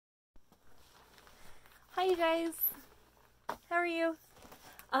Hi you guys, how are you?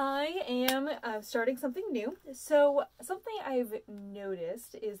 I am starting something new. So something I've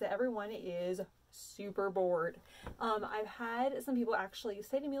noticed is that everyone is super bored. I've had some people actually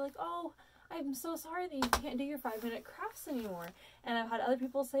say to me like, oh, I'm so sorry that you can't do your 5-minute crafts anymore. And I've had other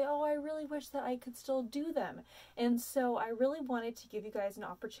people say, oh, I really wish that I could still do them. And so I really wanted to give you guys an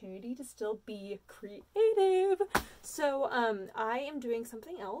opportunity to still be creative. So I am doing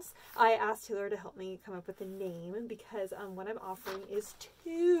something else. I asked Taylor to help me come up with a name because what I'm offering is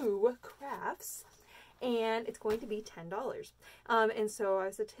 2 crafts. And it's going to be $10. And so I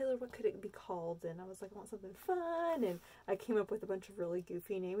said, Taylor, what could it be called? And I was like, I want something fun. And I came up with a bunch of really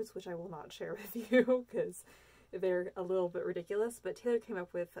goofy names, which I will not share with you because they're a little bit ridiculous. But Taylor came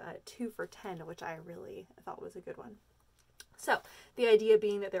up with 2 for $10, which I really thought was a good one. So the idea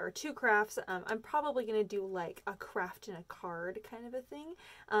being that there are 2 crafts. I'm probably going to do like a craft and a card kind of a thing.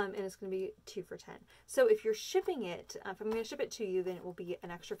 And it's going to be 2 for $10. So if you're shipping it, if I'm going to ship it to you, then it will be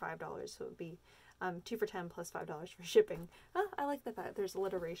an extra $5. So it would be 2 for $10 plus $5 for shipping. Oh, I like that there's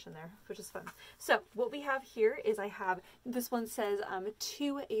alliteration there, which is fun. So what we have here is I have, this one says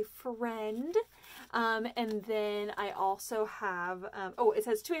to a friend. And then I also have, oh, it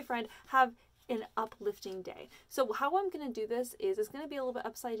says to a friend, have an uplifting day. So how I'm going to do this is it's going to be a little bit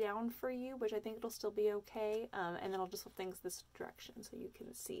upside down for you, which I think it'll still be okay. And then I'll just flip things this direction so you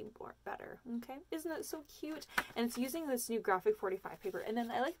can see more better. Okay. Isn't that so cute? And it's using this new graphic 45 paper. And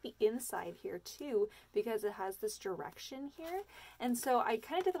then I like the inside here too, because it has this direction here. And so I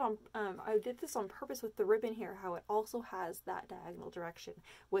kind of did that on, I did this on purpose with the ribbon here, how it also has that diagonal direction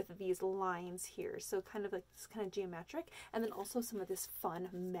with these lines here. So kind of like this kind of geometric, and then also some of this fun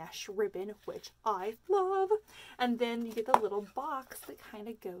mesh ribbon, which I love. And then you get the little box that kind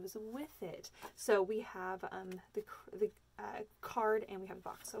of goes with it. So we have the card and we have a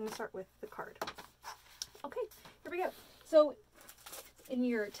box. So I'm going to start with the card. Okay, here we go. So in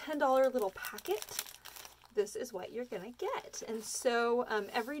your $10 little packet, this is what you're going to get. And so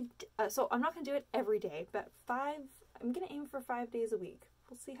so I'm not going to do it every day, but I'm going to aim for 5 days a week.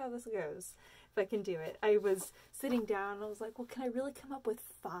 We'll see how this goes, if I can do it. I was sitting down and I was like, well, can I really come up with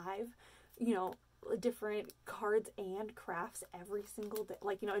 5, you know, different cards and crafts every single day?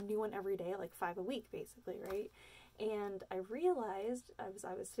 Like, you know, a new one every day, like 5 a week, basically, right? And I realized,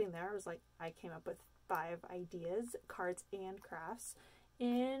 I was sitting there, I was like, I came up with 5 ideas, cards and crafts,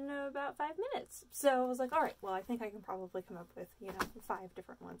 in about 5 minutes. So I was like, all right, well, I think I can probably come up with, you know, 5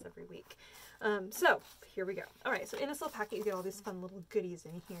 different ones every week. So here we go. All right, so in this little packet, you get all these fun little goodies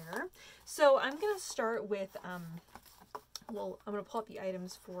in here. So I'm going to start with, well, I'm going to pull up the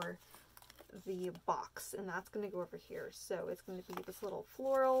items for the box, and that's going to go over here. So it's going to be this little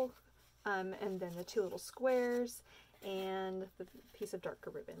floral, and then the 2 little squares, and the piece of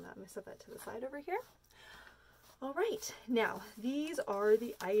darker ribbon. I'm going to set that to the side over here. All right, now these are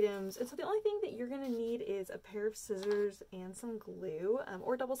the items, and so the only thing that you're going to need is a pair of scissors and some glue,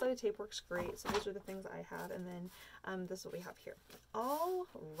 or double-sided tape works great. So those are the things I have, and then this is what we have here. All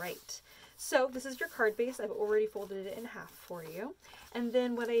right, so this is your card base. I've already folded it in half for you, and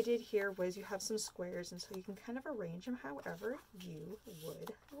then what I did here was you have some squares, and so you can kind of arrange them however you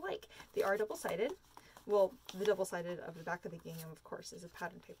would like. They are double-sided. Well, the double-sided of the back of the gingham, of course, is a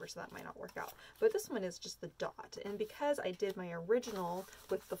pattern paper, so that might not work out. But this one is just the dot. And because I did my original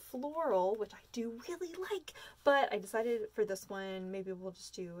with the floral, which I do really like, but I decided for this one, maybe we'll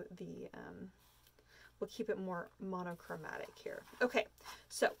just do the, we'll keep it more monochromatic here. Okay,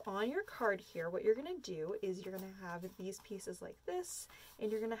 so on your card here, what you're going to do is you're going to have these pieces like this,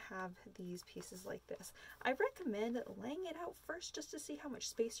 and you're going to have these pieces like this. I recommend laying it out first just to see how much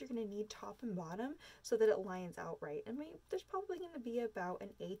space you're going to need top and bottom so that it lines out right. I mean, there's probably going to be about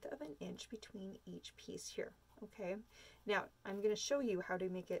 1/8 of an inch between each piece here. Okay, now I'm going to show you how to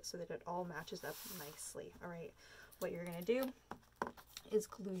make it so that it all matches up nicely. All right, what you're going to do is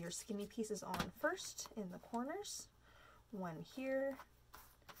glue your skinny pieces on first in the corners, one here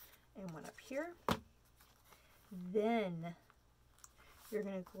and one up here. Then you're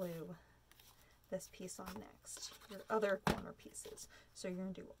going to glue this piece on next, your other corner pieces. So you're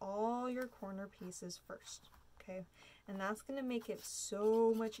going to do all your corner pieces first, okay? And that's going to make it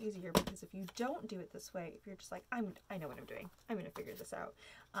so much easier, because if you don't do it this way, if you're just like, I know what I'm doing, I'm going to figure this out,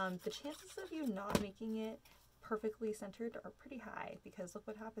 the chances of you not making it perfectly centered are pretty high, because look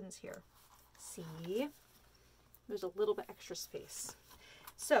what happens here. See? There's a little bit extra space.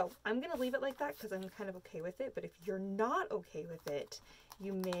 So I'm going to leave it like that because I'm kind of okay with it, but if you're not okay with it,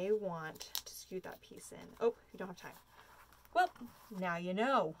 you may want to scoot that piece in. Oh, you don't have time. Well, now you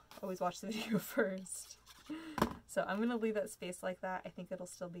know. Always watch the video first. So I'm going to leave that space like that. I think it'll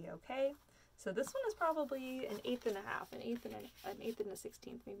still be okay. So this one is probably an 1/8 and a half, an 1/8 and an 1/8 and a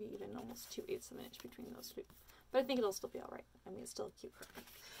 16th, maybe even almost 2/8 of an inch between those two. But I think it'll still be all right. I mean, it's still a cute curtain.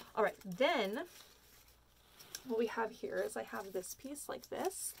 All right, then what we have here is I have this piece like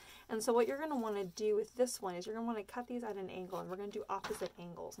this. And so what you're going to want to do with this one is you're going to want to cut these at an angle, and we're going to do opposite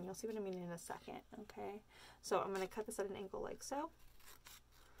angles, and you'll see what I mean in a second, okay? So I'm going to cut this at an angle like so.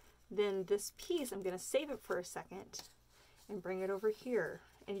 Then this piece, I'm going to save it for a second and bring it over here.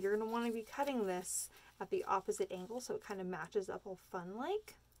 And you're going to want to be cutting this at the opposite angle so it kind of matches up all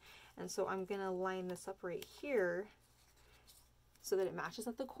fun-like. And so I'm going to line this up right here so that it matches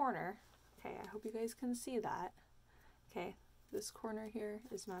at the corner. Okay, I hope you guys can see that. Okay, this corner here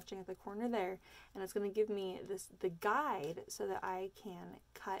is matching at the corner there, and it's going to give me the guide so that I can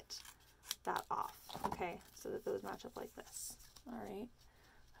cut that off. Okay, so that those match up like this. All right,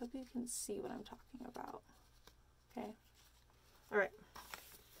 hope you can see what I'm talking about. Okay, all right.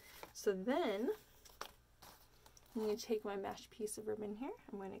 So then I'm going to take my mesh piece of ribbon here.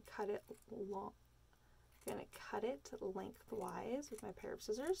 I'm going to cut it long. I'm going to cut it lengthwise with my pair of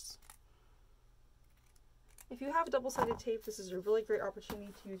scissors. If you have double-sided tape, this is a really great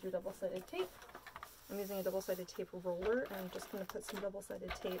opportunity to use your double-sided tape. I'm using a double-sided tape roller, and I'm just going to put some double-sided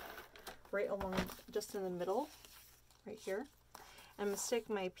tape right along, just in the middle, right here. I'm going to stick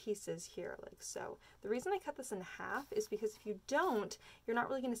my pieces here like so. The reason I cut this in half is because if you don't, you're not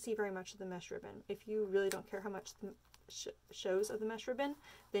really going to see very much of the mesh ribbon. If you really don't care how much the shows of the mesh ribbon,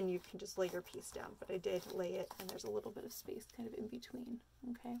 then you can just lay your piece down. But I did lay it, and there's a little bit of space kind of in between.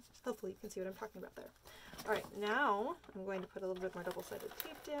 Okay, hopefully you can see what I'm talking about there. All right, now I'm going to put a little bit more double-sided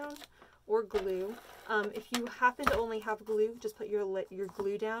tape down, or glue. If you happen to only have glue, just put your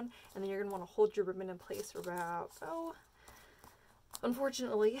glue down, and then you're going to want to hold your ribbon in place for about,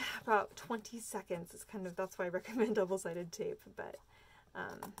 unfortunately, about 20 seconds. It's kind of, that's why I recommend double-sided tape, but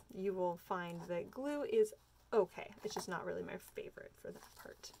you will find that glue is okay. It's just not really my favorite for that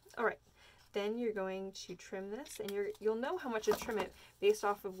part. All right, then you're going to trim this, and you'll know how much to trim it based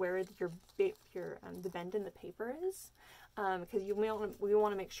off of where the bend in the paper is, because we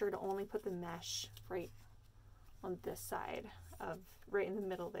want to make sure to only put the mesh right on this side of, right in the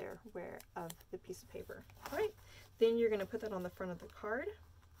middle there, of the piece of paper. All right, then you're going to put that on the front of the card,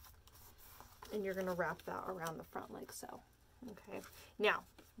 and you're going to wrap that around the front like so. Okay, now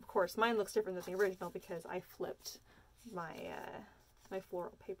of course mine looks different than the original because I flipped my my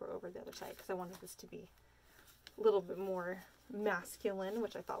floral paper over the other side because I wanted this to be a little bit more masculine,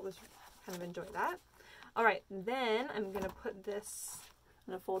 which I thought was kind of enjoy that. All right, then I'm going to put this,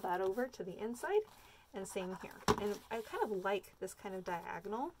 I'm going to fold that over to the inside, and same here. And I kind of like this kind of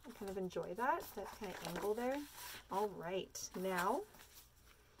diagonal. I kind of enjoy that kind of angle there. All right, now,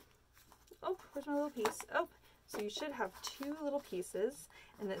 oh, where's my little piece? Oh, so you should have two little pieces,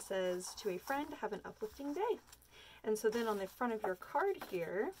 and it says, "To a friend, have an uplifting day." And so then on the front of your card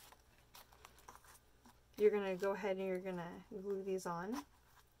here, you're going to go ahead and you're going to glue these on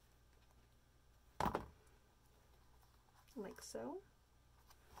like so.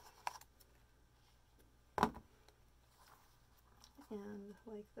 And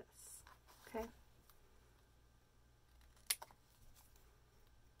like this, okay?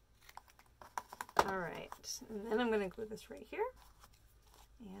 All right, and then I'm going to glue this right here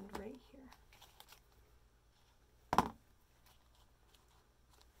and right here.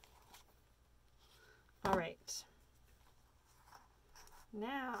 All right,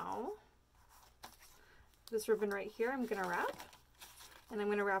 now this ribbon right here I'm going to wrap, and I'm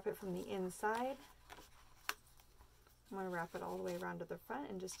going to wrap it from the inside. I'm going to wrap it all the way around to the front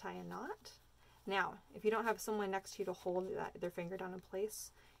and just tie a knot. Now, if you don't have someone next to you to hold their finger down in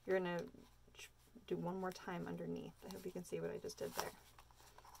place, you're going to do one more time underneath. I hope you can see what I just did there.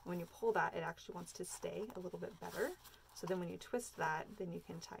 When you pull that, it actually wants to stay a little bit better. So then when you twist that, then you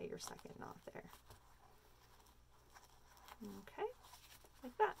can tie your second knot there. Okay,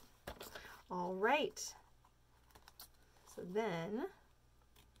 like that. All right. So then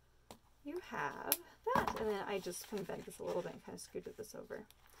you have that, and then I just kind of bent this a little bit and kind of scooted this over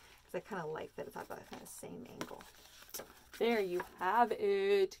because I kind of like that it's at that kind of same angle. There you have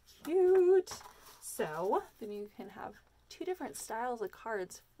it. Cute. So then you can have two different styles of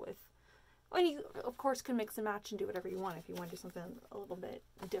cards with, well, you of course can mix and match and do whatever you want if you want to do something a little bit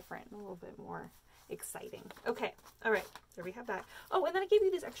different, a little bit more exciting. Okay, all right, there we have that. Oh, and then I gave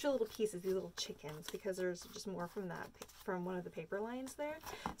you these extra little pieces, these little chickens, because there's just more from that, from one of the paper lines there.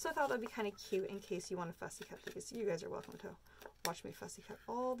 So I thought that'd be kind of cute in case you want to fussy cut these. You guys are welcome to watch me fussy cut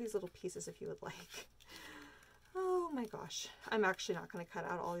all these little pieces if you would like. Oh my gosh. I'm actually not going to cut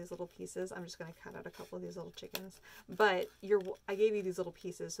out all these little pieces. I'm just going to cut out a couple of these little chickens. But I gave you these little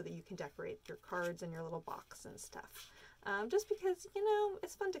pieces so that you can decorate your cards and your little box and stuff. Just because, you know,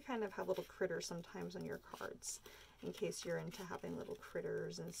 it's fun to kind of have little critters sometimes on your cards, in case you're into having little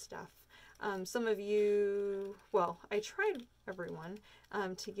critters and stuff. Some of you, well, I tried everyone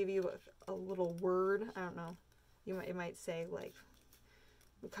to give you a little word. I don't know. It might say like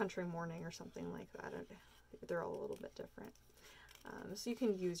country morning or something like that. They're all a little bit different. So you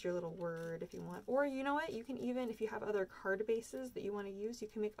can use your little word if you want. Or you know what? You can even, if you have other card bases that you want to use, you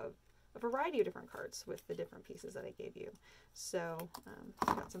can make a variety of different cards with the different pieces that I gave you. So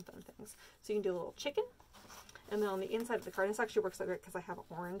I've got some fun things. So you can do a little chicken. And then on the inside of the card, this actually works out great because I have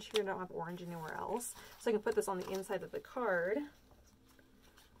orange here. I don't have orange anywhere else. So I can put this on the inside of the card.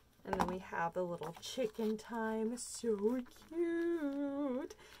 And then we have the little chicken time. So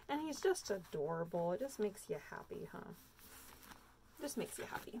cute. And he's just adorable. It just makes you happy, huh? Just makes you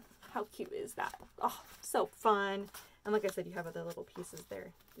happy. How cute is that? Oh, so fun. And like I said, you have other little pieces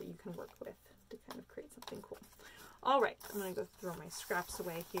there that you can work with to kind of create something cool. All right, I'm going to go throw my scraps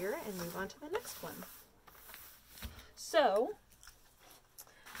away here and move on to the next one. So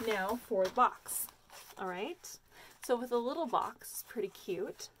now for the box. All right. So with a little box, it's pretty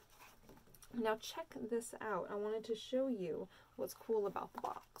cute. Now check this out. I wanted to show you what's cool about the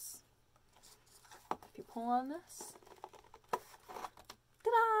box. If you pull on this,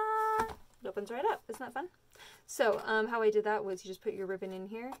 ta-da! It opens right up. Isn't that fun? So how I did that was you just put your ribbon in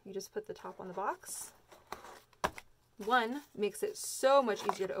here. You just put the top on the box. One, makes it so much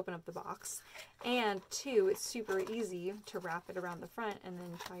easier to open up the box. And two, it's super easy to wrap it around the front and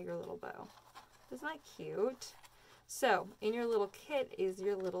then tie your little bow. Isn't that cute? So in your little kit is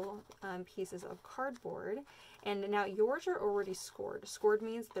your little pieces of cardboard. And now yours are already scored. Scored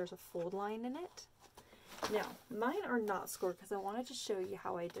means there's a fold line in it. Now, mine are not scored because I wanted to show you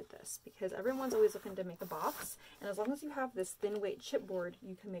how I did this, because everyone's always looking to make a box, and as long as you have this thin weight chipboard,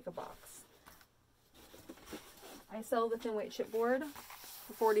 you can make a box. I sell the thin weight chipboard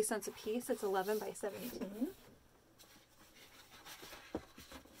for 40 cents a piece. It's 11 by 17.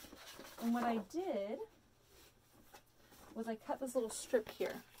 And what I did was I cut this little strip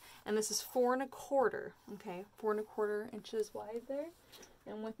here, and this is 4 1/4, okay, 4 1/4 inches wide there.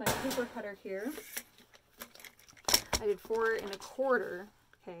 And with my paper cutter here, I did 4 1/4,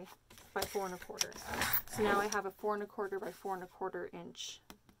 okay, by 4 1/4. So now I have a 4 1/4 by 4 1/4 inch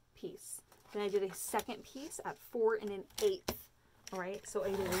piece. Then I did a second piece at 4 1/8. All right, so a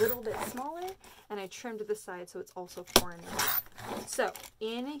little bit smaller, and I trimmed the side so it's also 4 1/8. So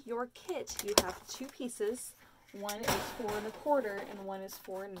in your kit, you have 2 pieces. One is 4 1/4 and one is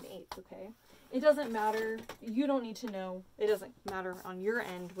 4 1/8. Okay. It doesn't matter. You don't need to know. It doesn't matter on your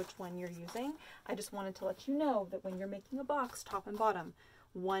end which one you're using. I just wanted to let you know that when you're making a box, top and bottom,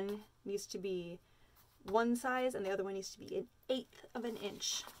 one needs to be one size and the other one needs to be 1/8 of an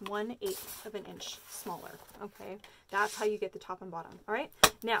inch. 1/8 of an inch smaller. Okay. That's how you get the top and bottom. All right.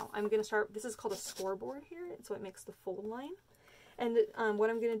 Now I'm going to start. This is called a scoreboard here. So it makes the fold line. And what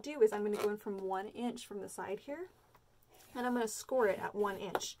I'm going to do is I'm going to go in from 1 inch from the side here. And I'm going to score it at 1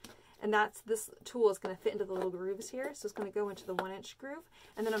 inch. And this tool is going to fit into the little grooves here. So it's going to go into the 1 inch groove.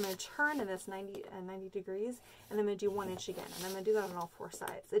 And then I'm going to turn in this 90 degrees. And I'm going to do 1 inch again. And I'm going to do that on all 4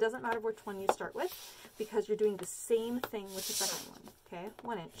 sides. It doesn't matter which one you start with, because you're doing the same thing with the second one. Okay,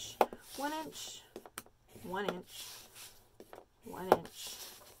 1 inch, 1 inch, 1 inch, 1 inch,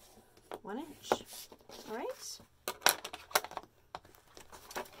 1 inch. All right.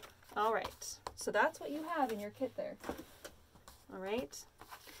 All right. So that's what you have in your kit there. All right.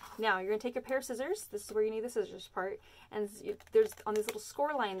 Now, you're going to take a pair of scissors. This is where you need the scissors part. And there's on these little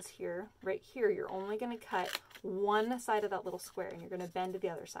score lines here, right here, you're only going to cut one side of that little square, and you're going to bend to the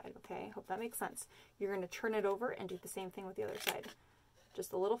other side, okay? Hope that makes sense. You're going to turn it over and do the same thing with the other side.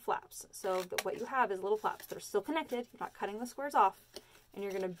 Just the little flaps. So what you have is little flaps that are still connected. You're not cutting the squares off. And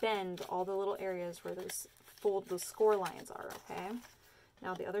you're going to bend all the little areas where those score lines are, okay?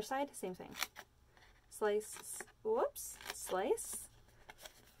 Now the other side, same thing. Slice, whoops, slice.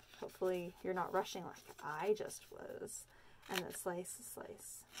 Hopefully you're not rushing like I just was. And then slice,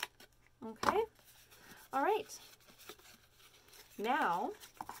 slice. Okay? All right. Now,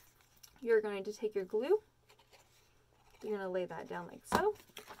 you're going to take your glue. You're going to lay that down like so.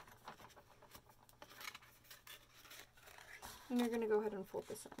 And you're going to go ahead and fold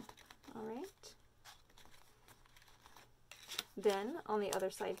this in. All right? Then, on the other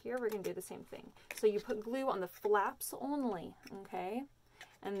side here, we're going to do the same thing. So you put glue on the flaps only, okay?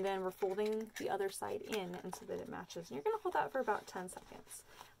 And then we're folding the other side in and so that it matches. And you're going to hold that for about 10 seconds.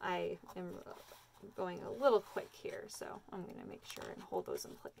 I am going a little quick here, so I'm going to make sure and hold those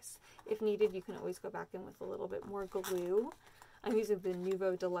in place. If needed, you can always go back in with a little bit more glue. I'm using the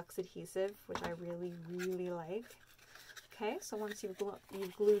Nuvo Deluxe adhesive, which I really, really like. Okay, so once you've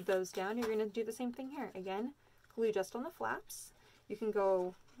glued those down, you're going to do the same thing here. Again, glue just on the flaps. You can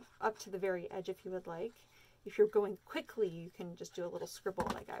go up to the very edge if you would like. If you're going quickly, you can just do a little scribble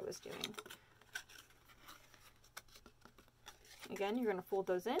like I was doing. Again, you're going to fold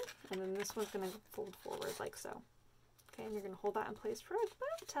those in, and then this one's going to fold forward like so. Okay, and you're going to hold that in place for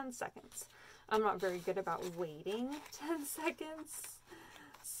about 10 seconds. I'm not very good about waiting 10 seconds,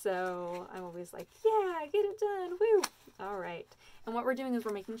 so I'm always like, yeah, get it done, woo! All right, and what we're doing is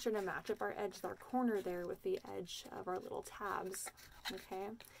we're making sure to match up our edge, our corner there with the edge of our little tabs, okay?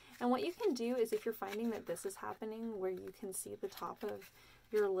 And what you can do is if you're finding that this is happening where you can see the top of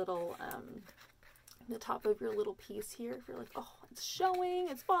your little piece here, if you're like, oh, it's showing,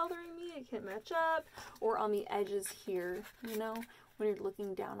 it's bothering me, I can't match up, or on the edges here, you know, when you're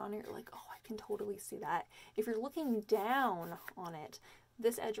looking down on it, you're like, oh, I can totally see that. If you're looking down on it,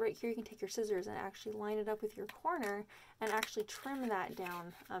 this edge right here, you can take your scissors and actually line it up with your corner and actually trim that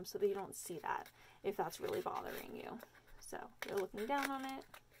down so that you don't see that if that's really bothering you. So you're looking down on it.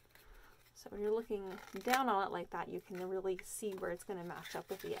 So when you're looking down on it like that, you can really see where it's going to match up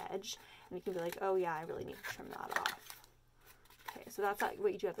with the edge. And you can be like, oh yeah, I really need to trim that off. Okay, so that's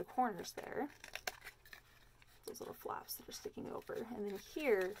what you do at the corners there. Those little flaps that are sticking over. And then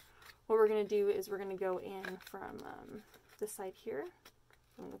here, what we're going to do is we're going to go in from this side here,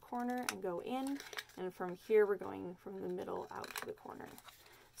 from the corner, and go in. And from here, we're going from the middle out to the corner.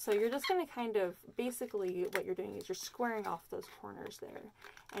 So you're just going to kind of, basically what you're doing is you're squaring off those corners there.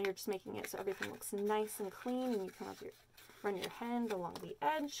 And you're just making it so everything looks nice and clean, and you can run your hand along the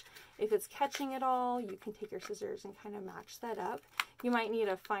edge. If it's catching it all, you can take your scissors and kind of match that up. You might need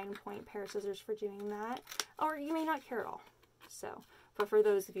a fine point pair of scissors for doing that, or you may not care at all. So, but for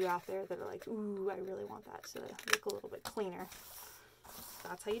those of you out there that are like, ooh, I really want that to look a little bit cleaner,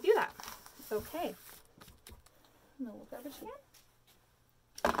 that's how you do that. Okay. And then we'll grab it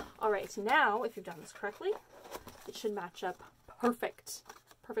again. All right, so now if you've done this correctly, it should match up perfect.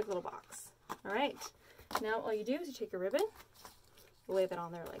 Perfect little box. All right, now all you do is you take your ribbon, you lay that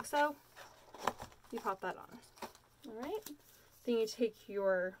on there like so, you pop that on. All right, then you take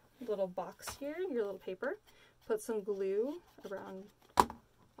your little box here, your little paper, put some glue around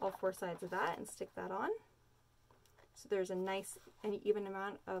all four sides of that and stick that on. So there's a nice and even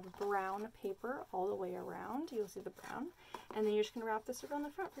amount of brown paper all the way around. You'll see the brown. And then you're just going to wrap this around the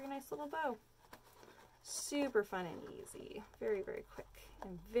front for your nice little bow. Super fun and easy. Very, very quick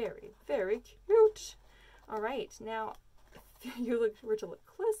and very, very cute. All right, now if you were to look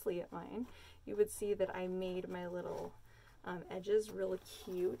closely at mine, you would see that I made my little edges really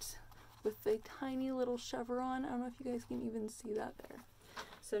cute with the tiny little chevron. I don't know if you guys can even see that there.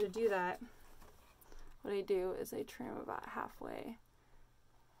 So to do that, what I do is I trim about halfway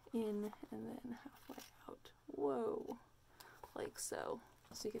in and then halfway out. Whoa, like so.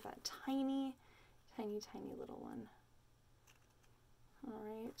 So you get that tiny, tiny, tiny little one. All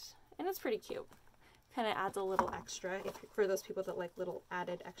right, and it's pretty cute. Kind of adds a little extra. For those people that like little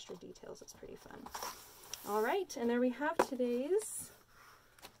added extra details, it's pretty fun. All right, and there we have today's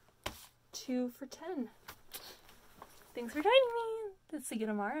 2 for $10. Thanks for joining me. Let's see you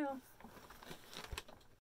tomorrow.